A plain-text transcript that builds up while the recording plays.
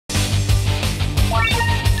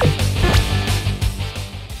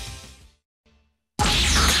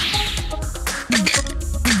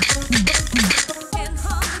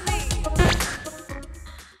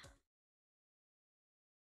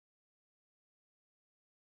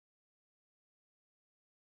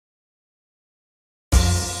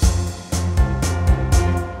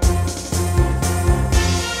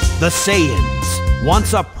The Saiyans,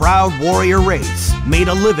 once a proud warrior race, made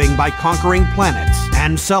a living by conquering planets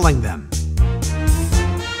and selling them.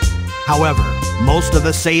 However, most of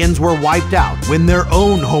the Saiyans were wiped out when their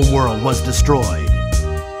own homeworld was destroyed.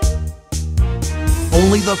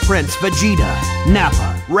 Only the Prince Vegeta,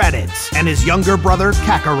 Nappa, Raditz, and his younger brother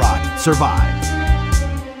Kakarot survived.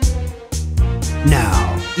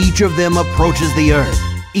 Now, each of them approaches the Earth,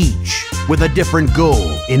 each with a different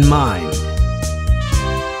goal in mind.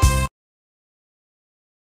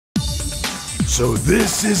 So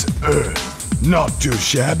this is Earth. Not too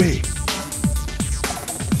shabby.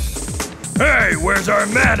 Hey, where's our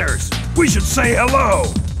manners? We should say hello.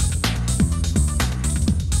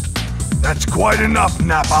 That's quite enough,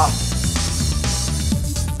 Nappa.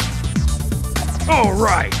 All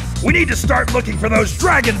right, we need to start looking for those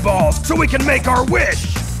Dragon Balls so we can make our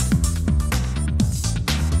wish.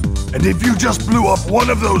 And if you just blew up one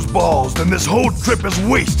of those balls, then this whole trip is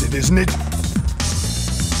wasted, isn't it?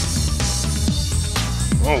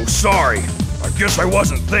 Oh, sorry. I guess I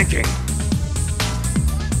wasn't thinking.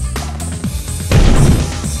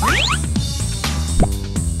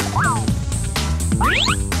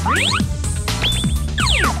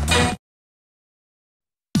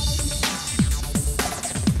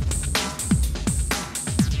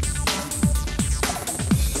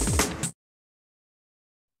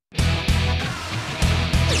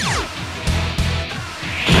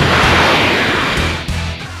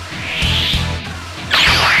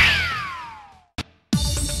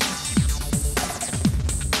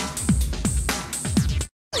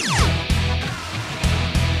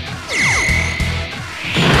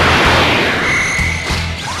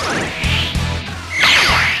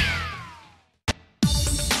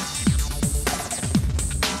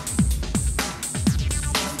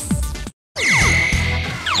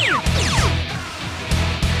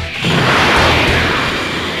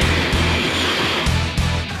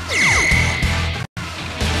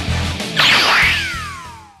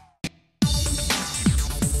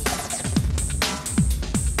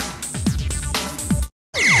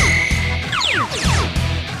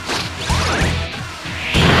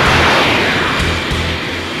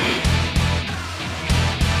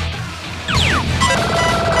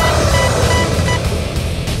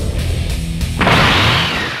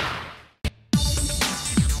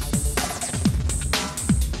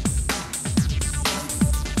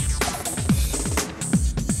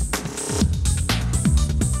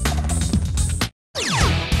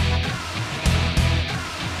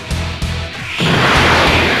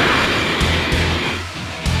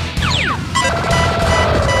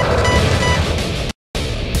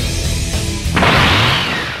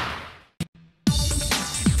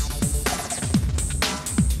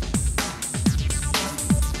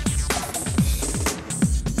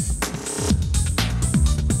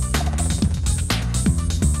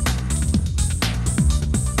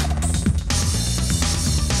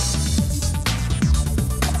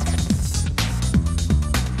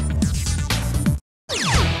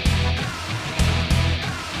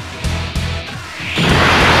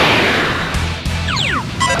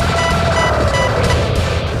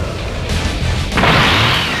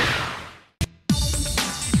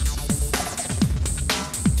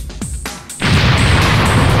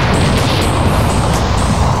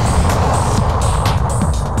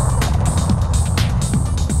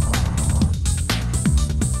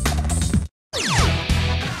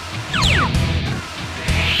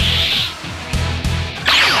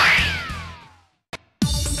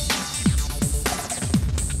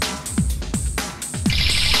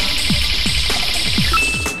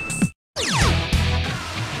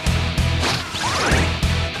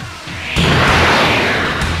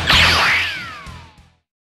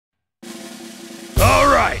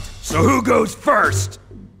 So who goes first?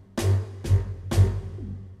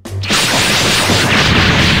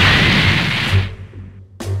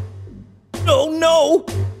 Oh no!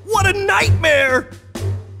 What a nightmare!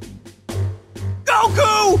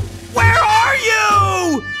 Goku! Where are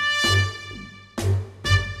you?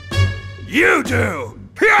 You do!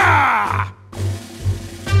 Hyah!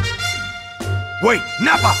 Wait,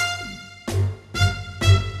 Nappa!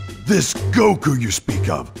 This Goku you speak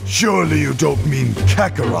of, surely you don't mean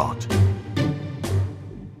Kakarot.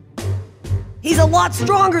 He's a lot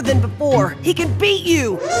stronger than before. He can beat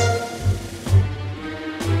you.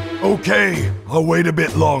 Okay, I'll wait a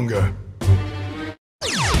bit longer.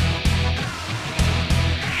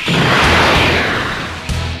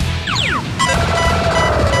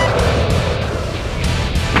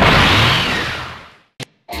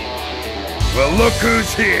 Well, look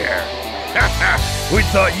who's here! We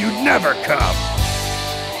thought you'd never come!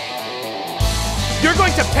 You're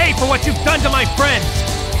going to pay for what you've done to my friends!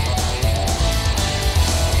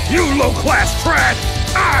 You low-class trash!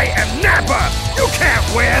 I am Nappa! You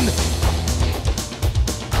can't win!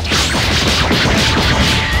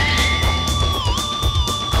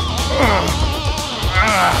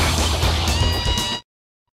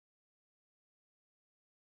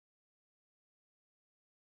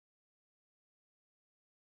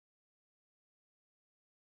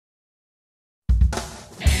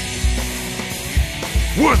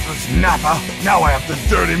 Worthless Nappa! Now I have to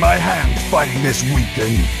dirty my hands fighting this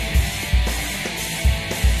weakling.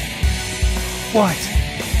 What?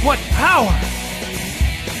 What power?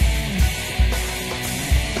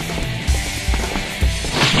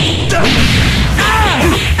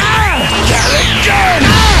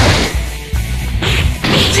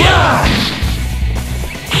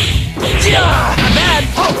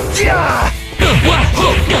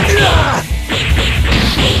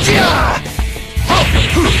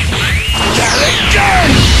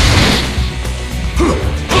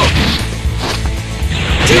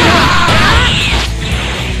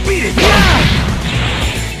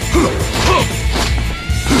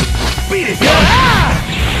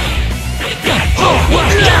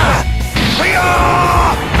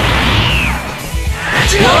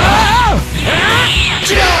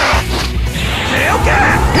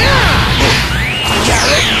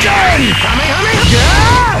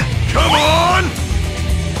 Come on!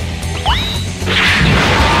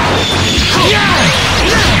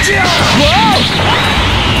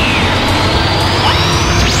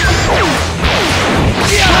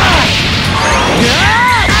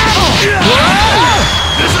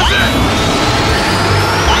 This is it!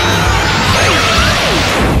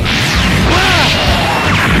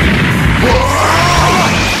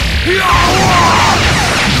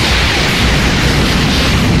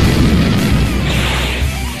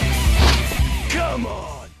 Come on!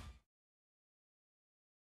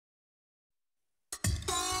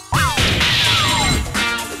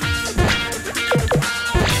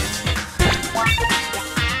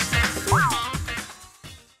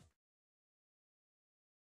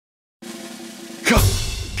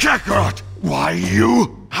 Kakarot! Why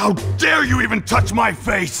you? How dare you even touch my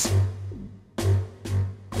face?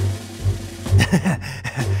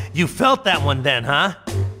 You felt that one then, huh?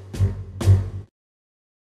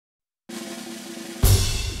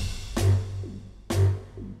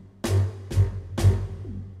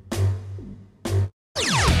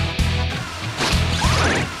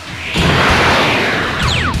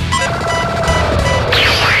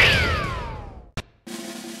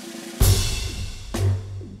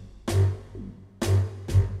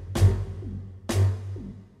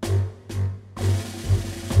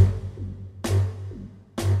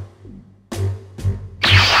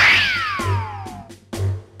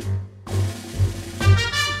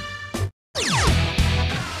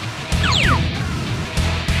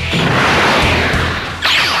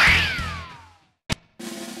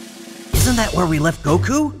 Isn't that where we left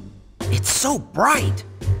Goku? It's so bright!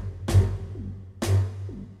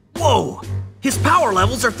 Whoa! His power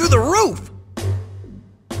levels are through the roof!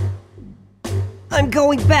 I'm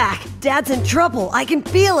going back! Dad's in trouble! I can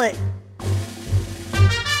feel it!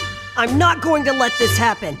 I'm not going to let this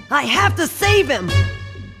happen! I have to save him!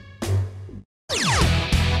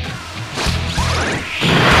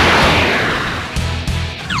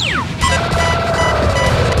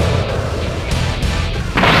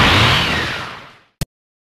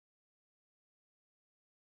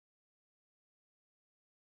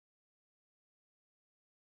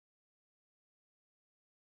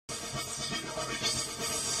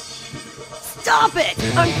 Stop it!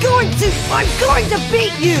 I'm going to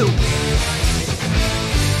beat you!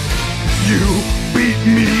 You beat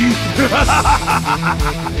me?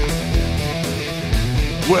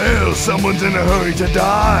 Well, someone's in a hurry to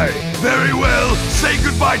die. Very well, say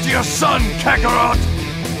goodbye to your son, Kakarot!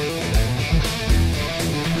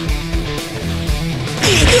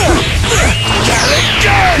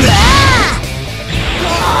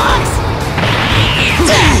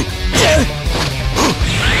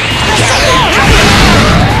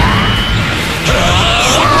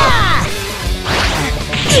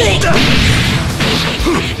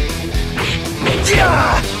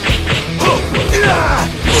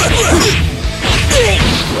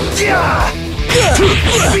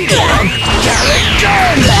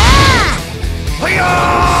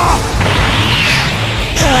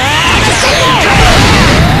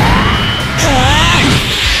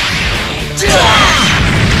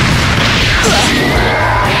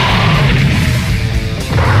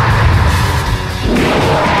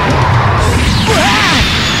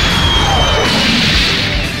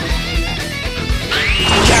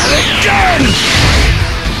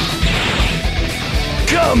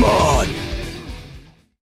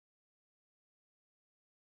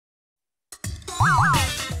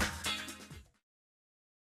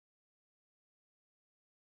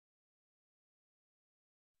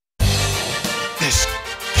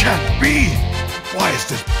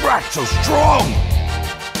 act so strong?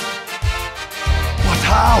 But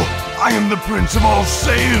how? I am the Prince of all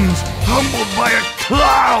Saiyans, humbled by a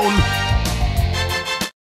clown!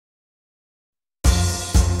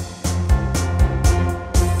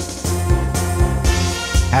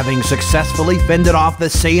 Having successfully fended off the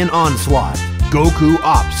Saiyan onslaught, Goku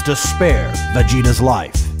opts to spare Vegeta's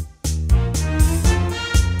life.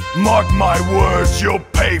 Mark my words, you'll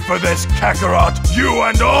pay for this, Kakarot, you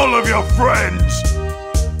and all of your friends!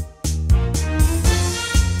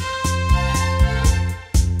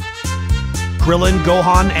 Krillin,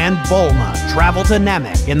 Gohan, and Bulma travel to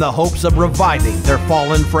Namek in the hopes of reviving their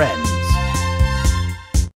fallen friend.